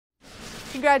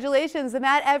Congratulations to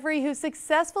Matt Every, who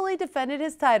successfully defended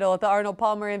his title at the Arnold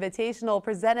Palmer Invitational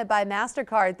presented by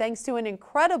MasterCard thanks to an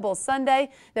incredible Sunday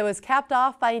that was capped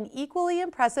off by an equally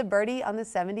impressive birdie on the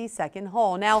 72nd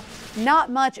hole. Now, not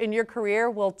much in your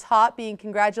career will top being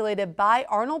congratulated by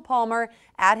Arnold Palmer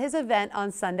at his event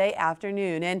on Sunday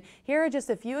afternoon. And here are just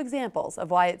a few examples of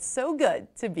why it's so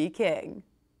good to be king.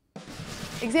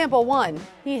 Example 1,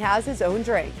 he has his own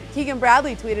drink. Keegan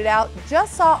Bradley tweeted out,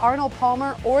 "Just saw Arnold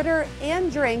Palmer order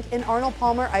and drink an Arnold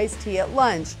Palmer iced tea at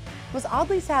lunch. Was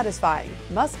oddly satisfying.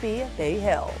 Must be Bay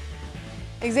Hill."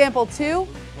 Example 2,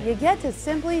 you get to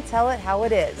simply tell it how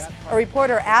it is. A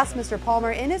reporter asked Mr.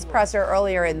 Palmer in his presser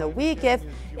earlier in the week if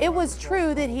it was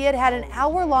true that he had had an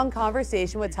hour-long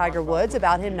conversation with Tiger Woods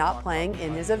about him not playing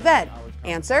in his event.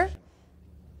 Answer?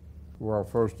 Well,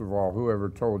 first of all, whoever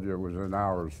told you it was an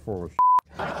hour is full of shit.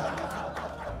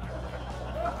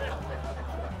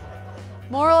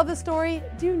 Moral of the story,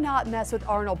 do not mess with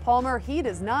Arnold Palmer. He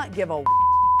does not give a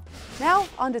Now,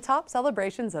 on to top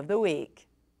celebrations of the week.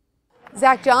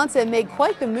 Zach Johnson made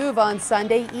quite the move on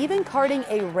Sunday, even carting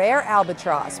a rare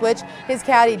albatross, which his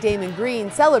caddy Damon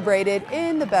Green celebrated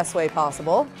in the best way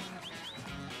possible.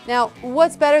 Now,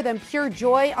 what's better than pure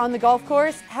joy on the golf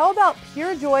course? How about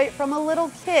pure joy from a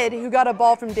little kid who got a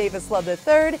ball from Davis Love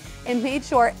III and made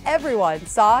sure everyone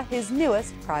saw his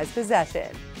newest prized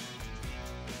possession?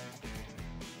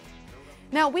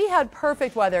 Now, we had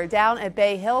perfect weather down at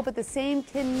Bay Hill, but the same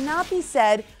cannot be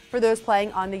said for those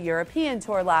playing on the European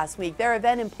Tour last week. Their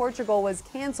event in Portugal was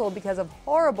canceled because of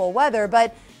horrible weather,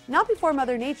 but not before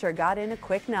Mother Nature got in a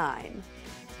quick 9.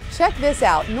 Check this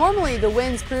out. Normally, the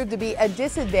winds proved to be a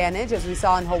disadvantage, as we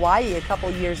saw in Hawaii a couple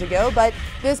years ago, but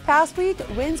this past week,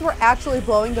 winds were actually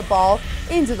blowing the ball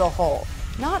into the hole.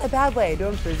 Not a bad way to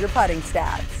improve your putting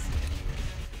stats.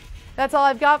 That's all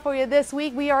I've got for you this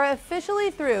week. We are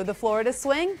officially through the Florida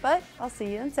swing, but I'll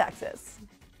see you in Texas.